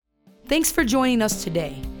Thanks for joining us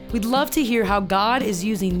today. We'd love to hear how God is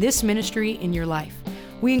using this ministry in your life.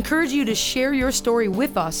 We encourage you to share your story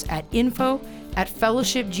with us at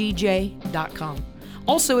info@fellowshipgj.com.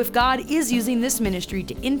 Also, if God is using this ministry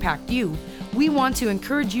to impact you, we want to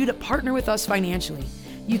encourage you to partner with us financially.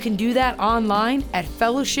 You can do that online at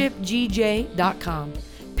fellowshipgj.com.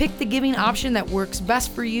 Pick the giving option that works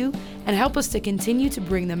best for you and help us to continue to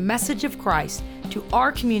bring the message of Christ to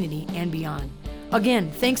our community and beyond.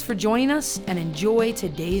 Again, thanks for joining us and enjoy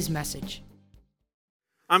today's message.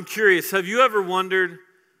 I'm curious, have you ever wondered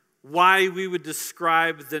why we would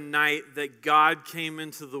describe the night that God came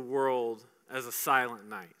into the world as a silent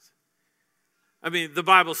night? I mean, the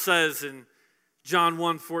Bible says in John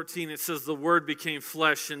 1:14, it says, the Word became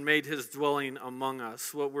flesh and made his dwelling among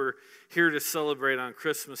us. What we're here to celebrate on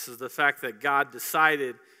Christmas is the fact that God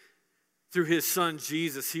decided through his son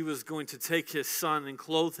Jesus, he was going to take his son and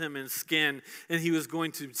clothe him in skin, and he was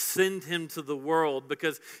going to send him to the world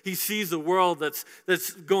because he sees a world that's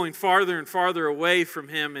going farther and farther away from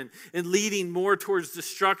him and leading more towards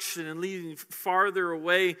destruction and leading farther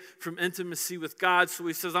away from intimacy with God. So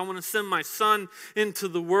he says, I want to send my son into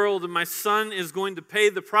the world, and my son is going to pay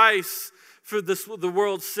the price for the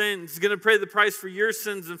world's sins. He's going to pay the price for your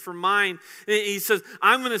sins and for mine. And he says,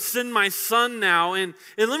 I'm going to send my son now. And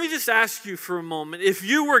let me just ask you for a moment, if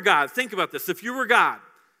you were God, think about this. If you were God,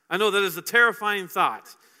 I know that is a terrifying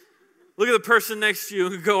thought. Look at the person next to you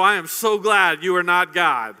and go, I am so glad you are not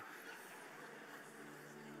God.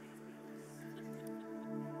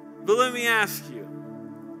 But let me ask you,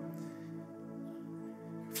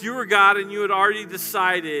 if you were God and you had already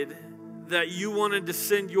decided that you wanted to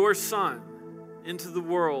send your son into the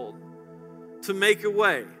world to make a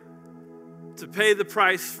way, to pay the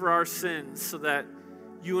price for our sins so that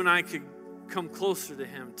you and I could come closer to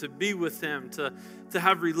him, to be with him, to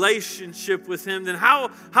have relationship with him, then how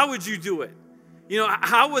would you do it? You know,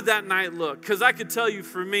 how would that night look? Because I could tell you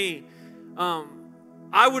for me,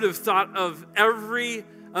 I would have thought of every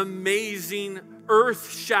amazing,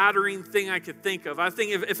 earth-shattering thing I could think of. I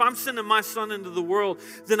think if I'm sending my son into the world,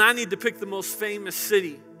 then I need to pick the most famous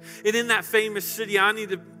city. And in that famous city, I need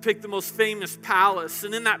to pick the most famous palace.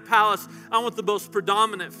 And in that palace, I want the most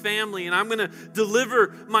predominant family. And I'm going to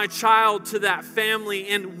deliver my child to that family.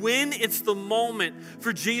 And when it's the moment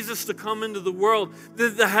for Jesus to come into the world,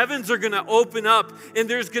 the heavens are going to open up. And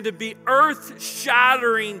there's going to be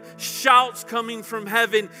earth-shattering shouts coming from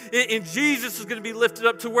heaven. And Jesus is going to be lifted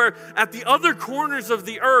up to where at the other corners of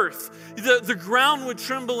the earth, the ground would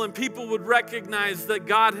tremble and people would recognize that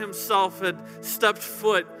God himself had stepped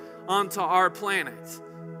foot onto our planet.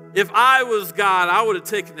 If I was God, I would have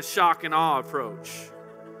taken the shock and awe approach.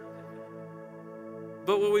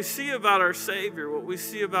 But what we see about our Savior, what we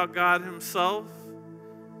see about God himself,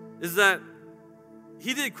 is that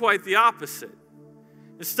he did quite the opposite.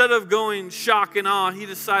 Instead of going shock and awe, he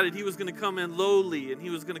decided he was going to come in lowly and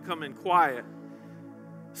he was going to come in quiet.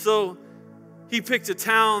 So he picked a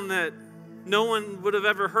town that no one would have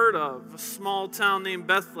ever heard of, a small town named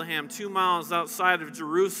Bethlehem, 2 miles outside of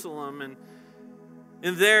Jerusalem.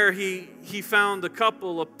 And there he found a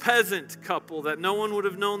peasant couple that no one would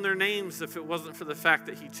have known their names if it wasn't for the fact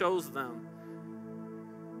that he chose them.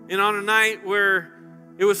 And on a night where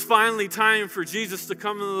it was finally time for Jesus to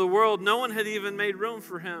come into the world, no one had even made room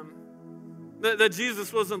for him. That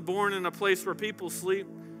Jesus wasn't born in a place where people sleep,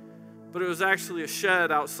 but it was actually a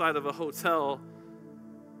shed outside of a hotel.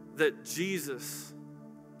 That Jesus,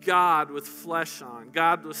 God with flesh on,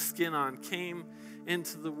 God with skin on, came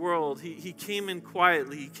into the world. He came in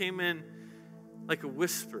quietly. He came in like a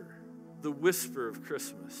whisper, the whisper of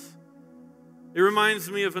Christmas. It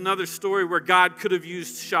reminds me of another story where God could have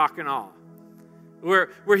used shock and awe, where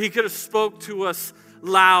he could have spoke to us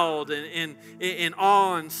loud and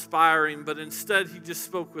awe-inspiring, but instead he just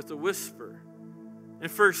spoke with a whisper. In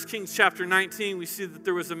 1 Kings chapter 19, we see that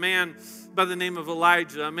there was a man by the name of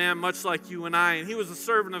Elijah, a man much like you and I, and he was a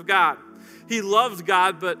servant of God. He loved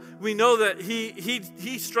God, but we know that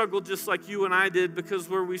he struggled just like you and I did, because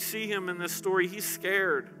where we see him in this story, he's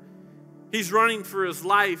scared. He's running for his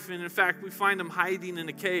life, and in fact, we find him hiding in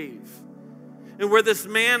a cave. And where this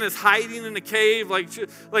man is hiding in a cave, like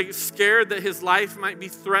scared that his life might be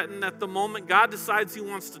threatened at the moment, God decides he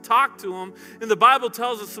wants to talk to him. And the Bible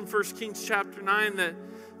tells us in 1 Kings chapter 9 that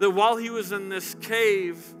while he was in this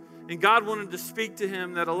cave and God wanted to speak to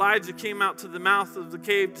him, that Elijah came out to the mouth of the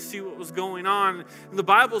cave to see what was going on. And the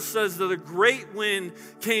Bible says that a great wind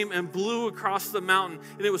came and blew across the mountain.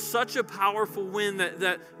 And it was such a powerful wind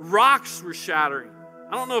that rocks were shattering.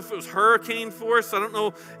 I don't know if it was hurricane force. I don't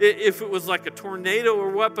know if it was like a tornado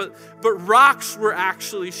or what, but rocks were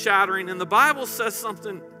actually shattering. And the Bible says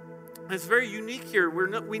something It's very unique here.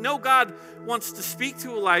 We know God wants to speak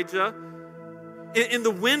to Elijah. And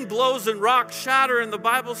the wind blows and rocks shatter, and the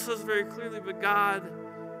Bible says very clearly, but God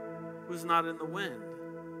was not in the wind.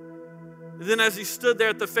 And then as he stood there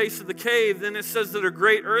at the face of the cave, then it says that a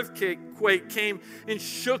great earthquake came and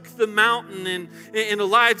shook the mountain, and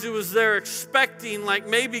Elijah was there expecting, like,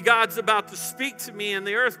 maybe God's about to speak to me, and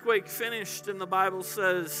the earthquake finished, and the Bible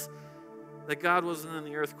says that God wasn't in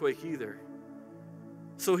the earthquake either.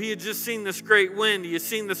 So he had just seen this great wind, he had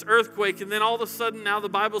seen this earthquake, and then all of a sudden now the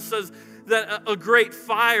Bible says that a great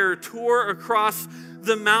fire tore across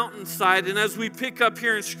the mountainside. And as we pick up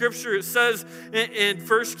here in Scripture, it says in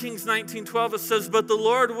 1 Kings 19:12, it says, but the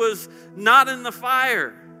Lord was not in the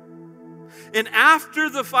fire. And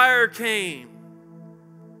after the fire came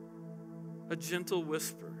a gentle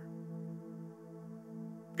whisper.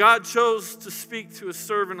 God chose to speak to his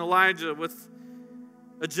servant Elijah with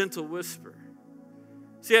a gentle whisper.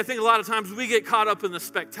 See, I think a lot of times we get caught up in the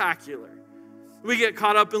spectacular. We get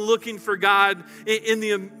caught up in looking for God in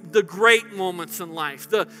the great moments in life,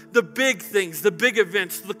 the big things, the big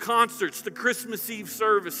events, the concerts, the Christmas Eve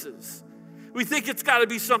services. We think it's got to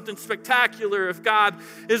be something spectacular if God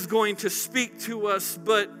is going to speak to us,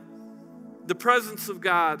 but the presence of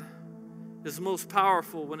God is most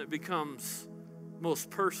powerful when it becomes most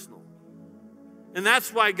personal. And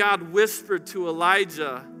that's why God whispered to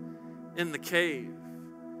Elijah in the cave.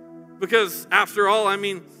 Because after all,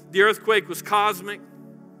 the earthquake was cosmic.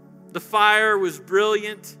 The fire was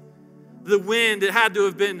brilliant. The wind, it had to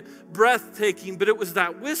have been breathtaking, but it was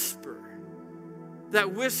that whisper,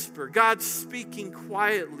 God speaking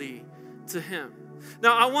quietly to him.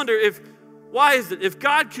 Now, I wonder why is it, if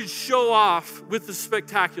God could show off with the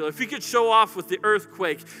spectacular, if he could show off with the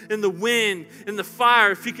earthquake and the wind and the fire,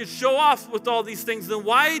 if he could show off with all these things, then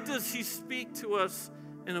why does he speak to us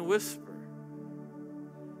in a whisper?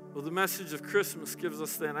 Well, the message of Christmas gives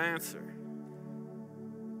us that answer.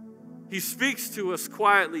 He speaks to us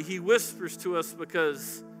quietly. He whispers to us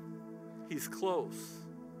because he's close.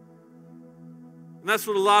 And that's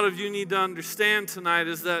what a lot of you need to understand tonight,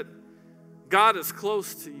 is that God is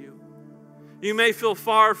close to you. You may feel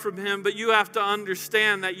far from him, but you have to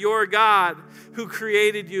understand that your God who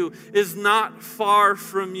created you is not far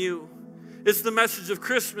from you. It's the message of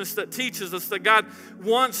Christmas that teaches us that God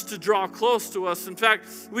wants to draw close to us. In fact,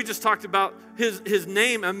 we just talked about his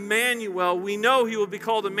name, Emmanuel. We know he will be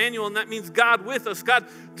called Emmanuel, and that means God with us. God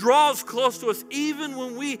draws close to us even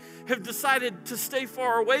when we have decided to stay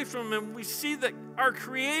far away from him. We see that our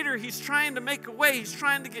Creator, he's trying to make a way. He's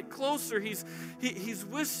trying to get closer. He's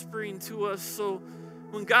whispering to us. So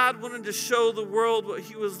when God wanted to show the world what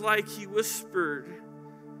he was like, he whispered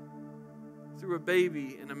through a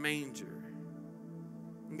baby in a manger.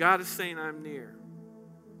 And God is saying, I'm near.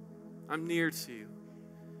 I'm near to you.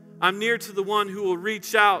 I'm near to the one who will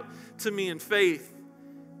reach out to me in faith.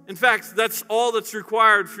 In fact, that's all that's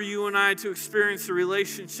required for you and I to experience a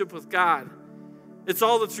relationship with God. It's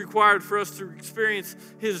all that's required for us to experience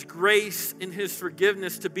his grace and his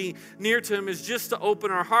forgiveness. To be near to him is just to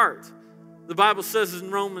open our heart. The Bible says in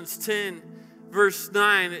Romans 10, Verse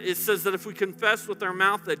 9, it says that if we confess with our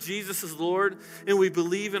mouth that Jesus is Lord and we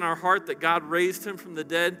believe in our heart that God raised him from the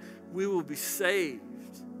dead, we will be saved.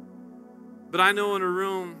 But I know in a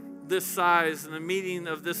room this size, in a meeting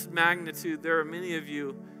of this magnitude, there are many of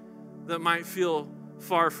you that might feel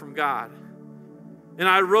far from God. And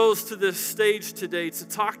I rose to this stage today to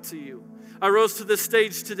talk to you. I rose to this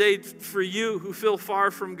stage today for you who feel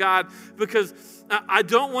far from God, because I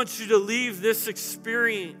don't want you to leave this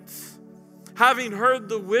experience having heard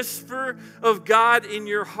the whisper of God in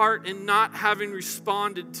your heart and not having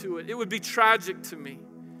responded to it. It would be tragic to me.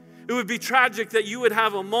 It would be tragic that you would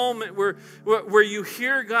have a moment where you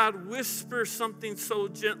hear God whisper something so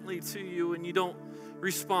gently to you and you don't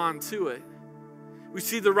respond to it. We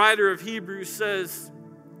see the writer of Hebrews says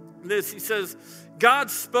this. He says,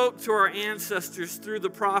 God spoke to our ancestors through the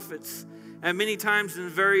prophets and many times in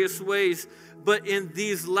various ways, but in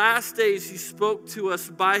these last days he spoke to us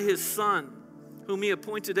by his Son, whom he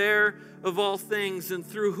appointed heir of all things, and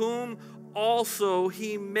through whom also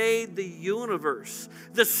he made the universe.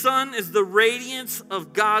 The Son is the radiance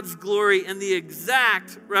of God's glory and the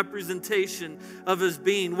exact representation of his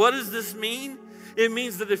being. What does this mean? It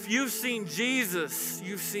means that if you've seen Jesus,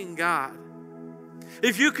 you've seen God.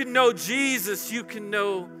 If you can know Jesus, you can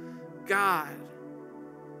know God.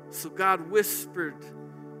 So God whispered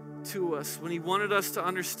to us when he wanted us to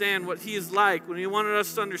understand what he is like, when he wanted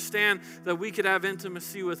us to understand that we could have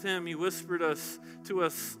intimacy with him. He whispered to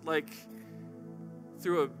us like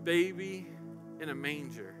through a baby in a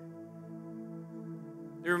manger.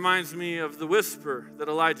 It reminds me of the whisper that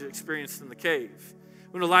Elijah experienced in the cave,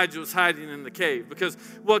 when Elijah was hiding in the cave. Because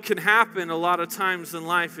what can happen a lot of times in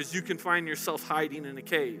life is you can find yourself hiding in a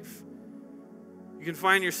cave. You can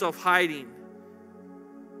find yourself hiding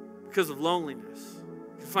because of loneliness.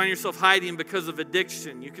 You can find yourself hiding because of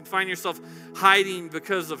addiction. You can find yourself hiding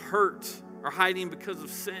because of hurt or hiding because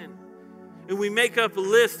of sin. And we make up a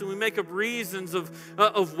list and we make up reasons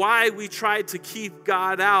of why we try to keep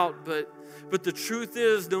God out. But the truth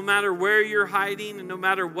is, no matter where you're hiding and no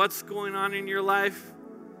matter what's going on in your life,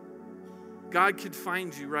 God could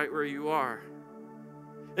find you right where you are.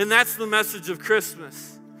 And that's the message of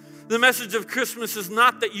Christmas. The message of Christmas is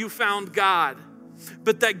not that you found God,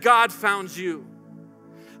 but that God found you.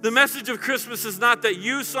 The message of Christmas is not that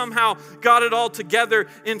you somehow got it all together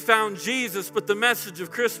and found Jesus, but the message of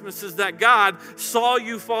Christmas is that God saw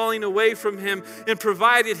you falling away from Him and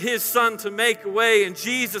provided His Son to make a way, and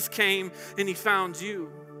Jesus came and He found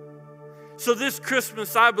you. So this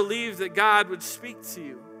Christmas, I believe that God would speak to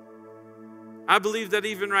you. I believe that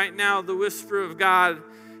even right now, the whisper of God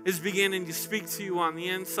is beginning to speak to you on the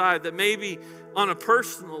inside, that maybe on a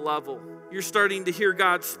personal level, you're starting to hear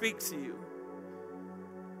God speak to you.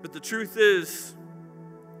 But the truth is,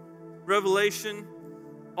 revelation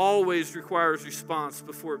always requires response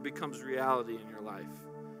before it becomes reality in your life.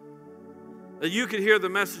 That you could hear the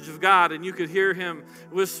message of God and you could hear Him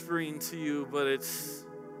whispering to you, but it's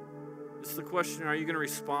the question, are you going to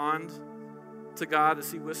respond to God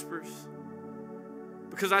as He whispers?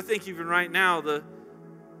 Because I think even right now,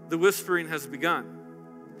 the whispering has begun.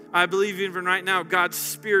 I believe even right now, God's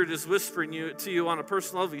Spirit is whispering to you on a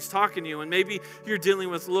personal level. He's talking to you, and maybe you're dealing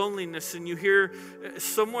with loneliness, and you hear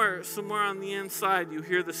somewhere on the inside, you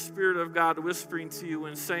hear the Spirit of God whispering to you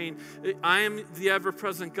and saying, I am the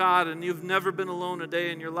ever-present God, and you've never been alone a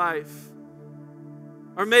day in your life.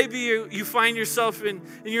 Or maybe you find yourself and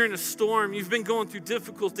you're in a storm. You've been going through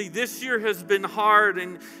difficulty. This year has been hard,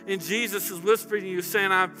 and Jesus is whispering to you,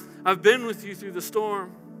 saying, I've been with you through the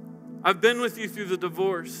storm. I've been with you through the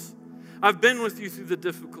divorce. I've been with you through the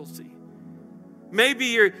difficulty. Maybe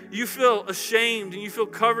you feel ashamed and you feel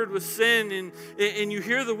covered with sin, and you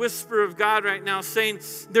hear the whisper of God right now saying,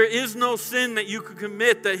 there is no sin that you could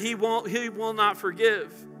commit that He will not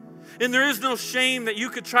forgive. And there is no shame that you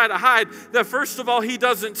could try to hide, that first of all, He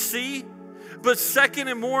doesn't see, but second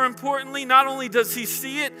and more importantly, not only does He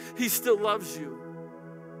see it, He still loves you.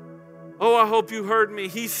 Oh, I hope you heard me.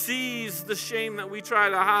 He sees the shame that we try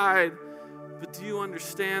to hide, but do you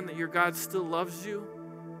understand that your God still loves you?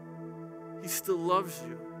 He still loves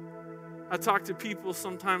you. I talk to people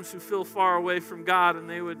sometimes who feel far away from God, and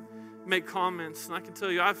they would make comments, and I can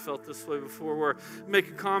tell you I've felt this way before, where make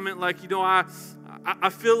a comment like, I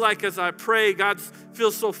feel like as I pray, God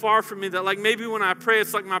feels so far from me that like maybe when I pray,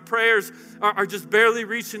 it's like my prayers are just barely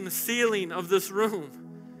reaching the ceiling of this room.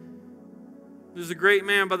 There's a great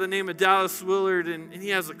man by the name of Dallas Willard, and he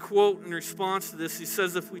has a quote in response to this. He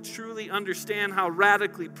says, if we truly understand how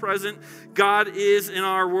radically present God is in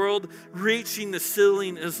our world, reaching the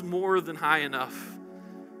ceiling is more than high enough.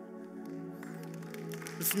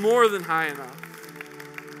 It's more than high enough.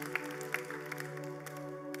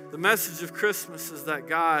 The message of Christmas is that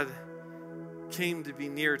God came to be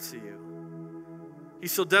near to you. He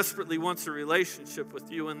so desperately wants a relationship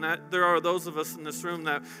with you, and that there are those of us in this room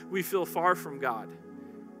that we feel far from God.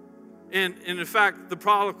 And in fact, the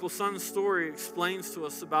prodigal son story explains to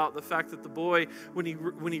us about the fact that the boy, when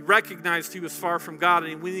he recognized he was far from God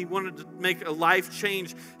and when he wanted to make a life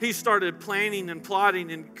change, he started planning and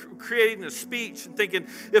plotting and creating a speech and thinking,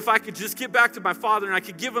 if I could just get back to my father and I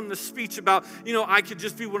could give him the speech about, I could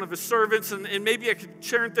just be one of his servants and maybe I could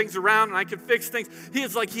turn things around and I could fix things. He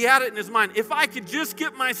had it in his mind. If I could just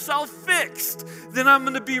get myself fixed, then I'm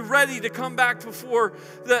going to be ready to come back before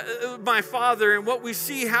my father. And what we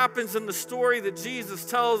see happens in the story that Jesus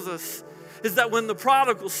tells us is that when the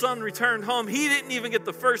prodigal son returned home, he didn't even get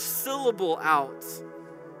the first syllable out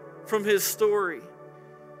from his story.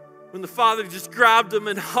 When the father just grabbed him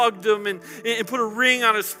and hugged him and put a ring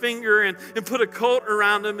on his finger and put a coat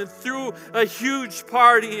around him and threw a huge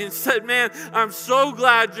party and said, man, I'm so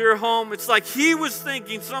glad you're home. It's like he was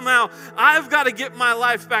thinking somehow, I've got to get my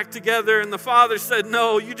life back together. And the father said,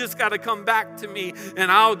 no, you just got to come back to me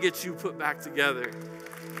and I'll get you put back together.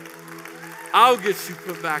 I'll get you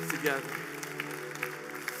put back together.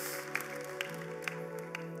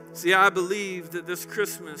 See, I believe that this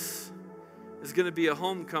Christmas is going to be a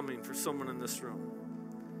homecoming for someone in this room.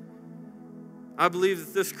 I believe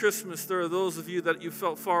that this Christmas there are those of you that you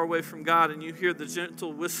felt far away from God and you hear the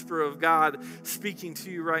gentle whisper of God speaking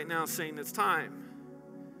to you right now saying, it's time.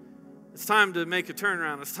 It's time to make a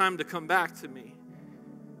turnaround. It's time to come back to me.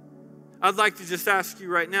 I'd like to just ask you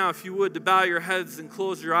right now, if you would, to bow your heads and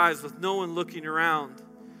close your eyes with no one looking around.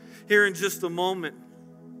 Here in just a moment,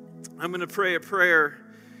 I'm going to pray a prayer.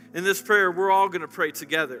 In this prayer, we're all going to pray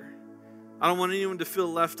together. I don't want anyone to feel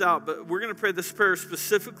left out, but we're going to pray this prayer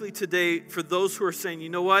specifically today for those who are saying, you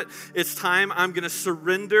know what? It's time. I'm going to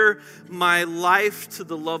surrender my life to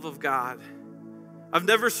the love of God. I've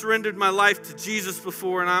never surrendered my life to Jesus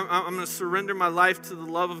before, and I'm going to surrender my life to the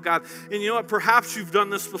love of God. And you know what? Perhaps you've done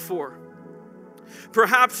this before.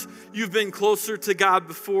 Perhaps you've been closer to God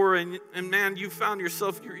before, and man, you found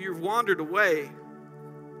yourself, you've wandered away.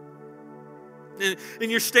 And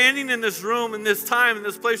you're standing in this room, in this time, in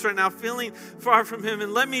this place right now, feeling far from Him.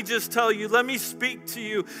 And let me just tell you, let me speak to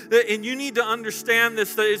you, and you need to understand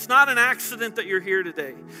this, that it's not an accident that you're here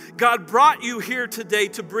today. God brought you here today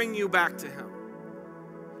to bring you back to Him.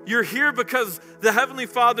 You're here because the Heavenly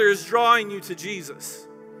Father is drawing you to Jesus.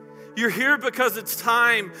 You're here because it's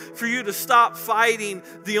time for you to stop fighting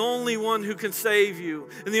the only one who can save you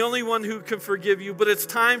and the only one who can forgive you. But it's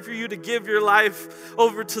time for you to give your life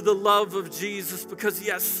over to the love of Jesus, because He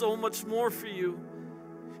has so much more for you.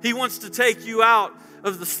 He wants to take you out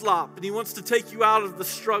of the slop, and He wants to take you out of the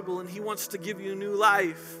struggle, and He wants to give you a new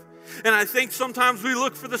life. And I think sometimes we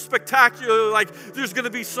look for the spectacular, like there's going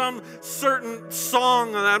to be some certain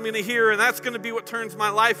song that I'm going to hear, and that's going to be what turns my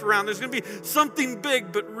life around. There's going to be something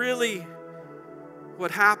big, but really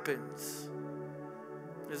what happens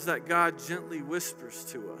is that God gently whispers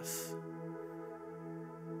to us.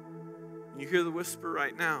 You hear the whisper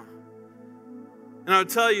right now. And I would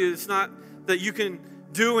tell you, it's not that you can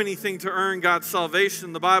do anything to earn God's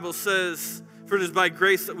salvation. The Bible says, for it is by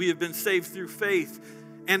grace that we have been saved through faith.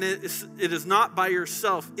 And it is not by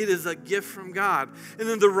yourself. It is a gift from God. And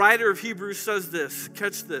then the writer of Hebrews says this.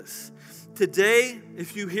 Catch this. Today,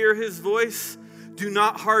 if you hear His voice, do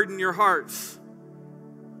not harden your hearts.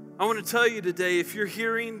 I want to tell you today, if you're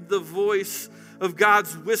hearing the voice of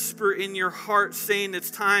God's whisper in your heart saying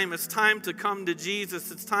it's time to come to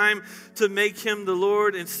Jesus. It's time to make Him the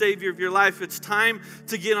Lord and Savior of your life. It's time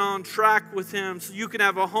to get on track with Him so you can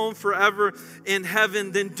have a home forever in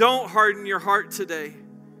heaven. Then don't harden your heart today.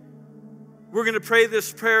 We're going to pray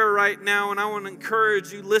this prayer right now, and I want to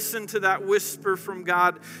encourage you, listen to that whisper from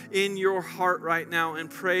God in your heart right now and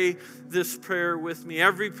pray this prayer with me.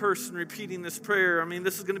 Every person repeating this prayer, I mean,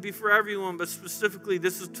 this is going to be for everyone, but specifically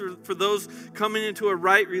this is for those coming into a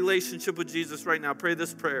right relationship with Jesus right now. Pray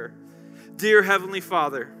this prayer. Dear Heavenly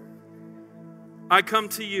Father, I come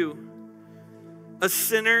to you, a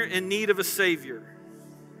sinner in need of a Savior.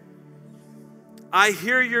 I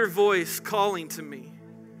hear your voice calling to me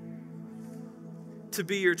to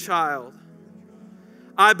be your child.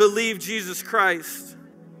 I believe Jesus Christ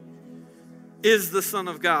is the Son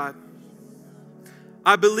of God.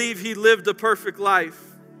 I believe He lived a perfect life.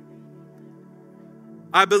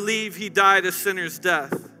 I believe He died a sinner's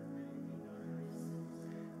death.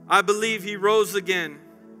 I believe He rose again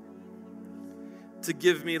to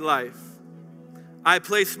give me life. I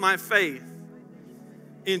place my faith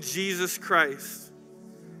in Jesus Christ.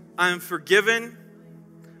 I am forgiven.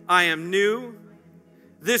 I am new.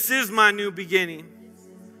 This is my new beginning.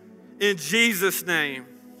 In Jesus' name,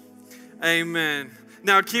 amen.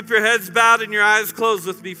 Now keep your heads bowed and your eyes closed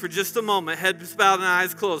with me for just a moment. Heads bowed and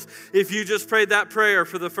eyes closed. If you just prayed that prayer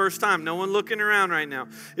for the first time, no one looking around right now.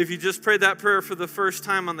 If you just prayed that prayer for the first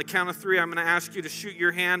time, on the count of 3, I'm going to ask you to shoot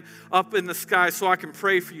your hand up in the sky so I can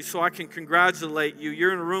pray for you, so I can congratulate you.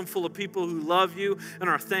 You're in a room full of people who love you and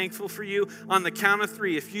are thankful for you. On the count of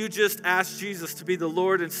 3, if you just asked Jesus to be the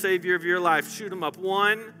Lord and Savior of your life, shoot them up.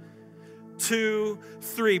 1, 2,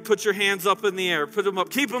 3. Put your hands up in the air. Put them up.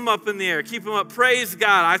 Keep them up in the air. Keep them up. Praise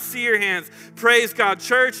God. I see your hands. Praise God.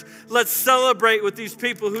 Church, let's celebrate with these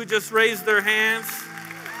people who just raised their hands.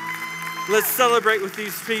 Let's celebrate with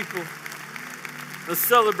these people. Let's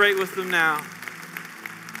celebrate with them now.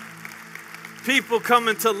 People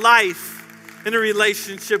coming to life in a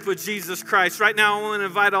relationship with Jesus Christ. Right now, I want to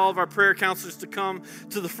invite all of our prayer counselors to come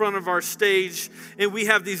to the front of our stage. And we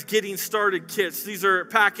have these getting started kits. These are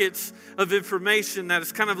packets of information that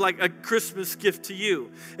is kind of like a Christmas gift to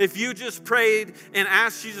you. If you just prayed and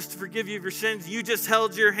asked Jesus to forgive you of your sins, you just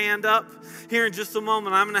held your hand up. Here in just a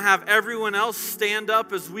moment, I'm going to have everyone else stand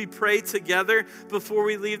up as we pray together before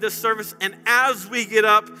we leave this service. And as we get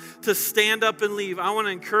up to stand up and leave, I want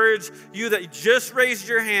to encourage you that just raised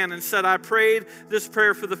your hand and said, I prayed prayed this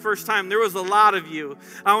prayer for the first time, there was a lot of you.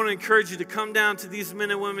 I want to encourage you to come down to these men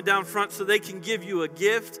and women down front so they can give you a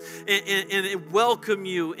gift and welcome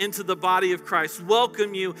you into the body of Christ,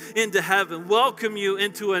 welcome you into heaven, welcome you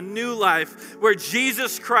into a new life where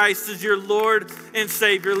Jesus Christ is your Lord and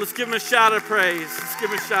Savior. Let's give him a shout of praise. Let's give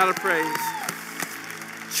him a shout of praise.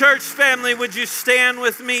 Church family, would you stand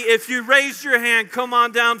with me? If you raised your hand, come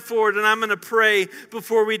on down forward, and I'm going to pray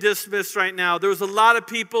before we dismiss right now. There was a lot of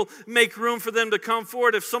people. Make room for them to come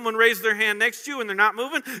forward. If someone raised their hand next to you and they're not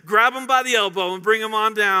moving, grab them by the elbow and bring them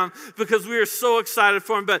on down, because we are so excited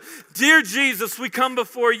for them. But dear Jesus, we come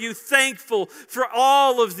before you thankful for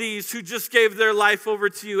all of these who just gave their life over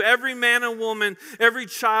to you. Every man and woman, every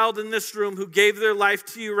child in this room who gave their life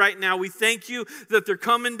to you right now. We thank you that they're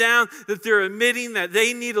coming down, that they're admitting that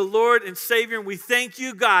they need a Lord and Savior. And we thank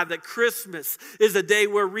you, God, that Christmas is a day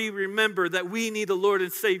where we remember that we need a Lord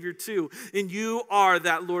and Savior too. And you are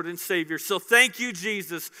that Lord and Savior. So thank you,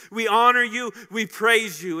 Jesus. We honor you. We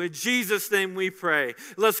praise you. In Jesus' name we pray.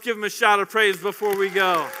 Let's give him a shout of praise before we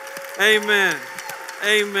go. Amen.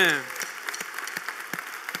 Amen.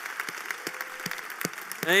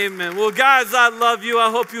 Amen. Well, guys, I love you.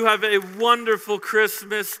 I hope you have a wonderful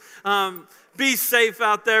Christmas. Be safe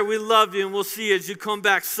out there. We love you, and we'll see you as you come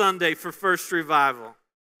back Sunday for First Revival.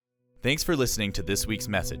 Thanks for listening to this week's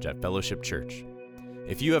message at Fellowship Church.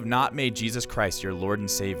 If you have not made Jesus Christ your Lord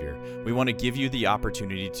and Savior, we want to give you the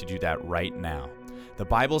opportunity to do that right now. The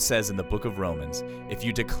Bible says in the book of Romans, if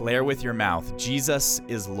you declare with your mouth, Jesus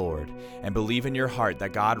is Lord, and believe in your heart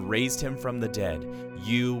that God raised him from the dead,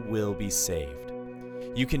 you will be saved.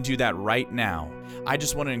 You can do that right now. I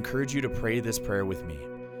just want to encourage you to pray this prayer with me.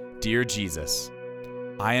 Dear Jesus,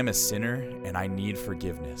 I am a sinner and I need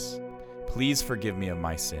forgiveness. Please forgive me of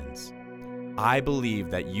my sins. I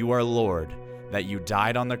believe that you are Lord, that you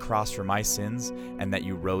died on the cross for my sins, and that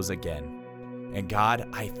you rose again. And God,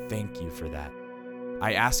 I thank you for that.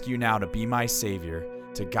 I ask you now to be my Savior,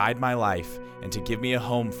 to guide my life, and to give me a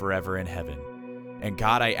home forever in heaven. And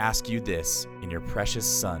God, I ask you this in your precious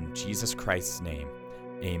Son, Jesus Christ's name.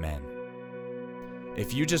 Amen.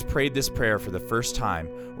 If you just prayed this prayer for the first time,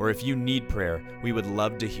 or if you need prayer, we would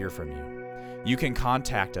love to hear from you. You can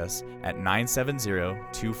contact us at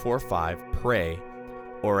 970-245-PRAY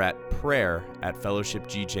or at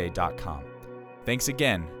prayer@fellowshipgj.com. Thanks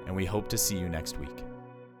again, and we hope to see you next week.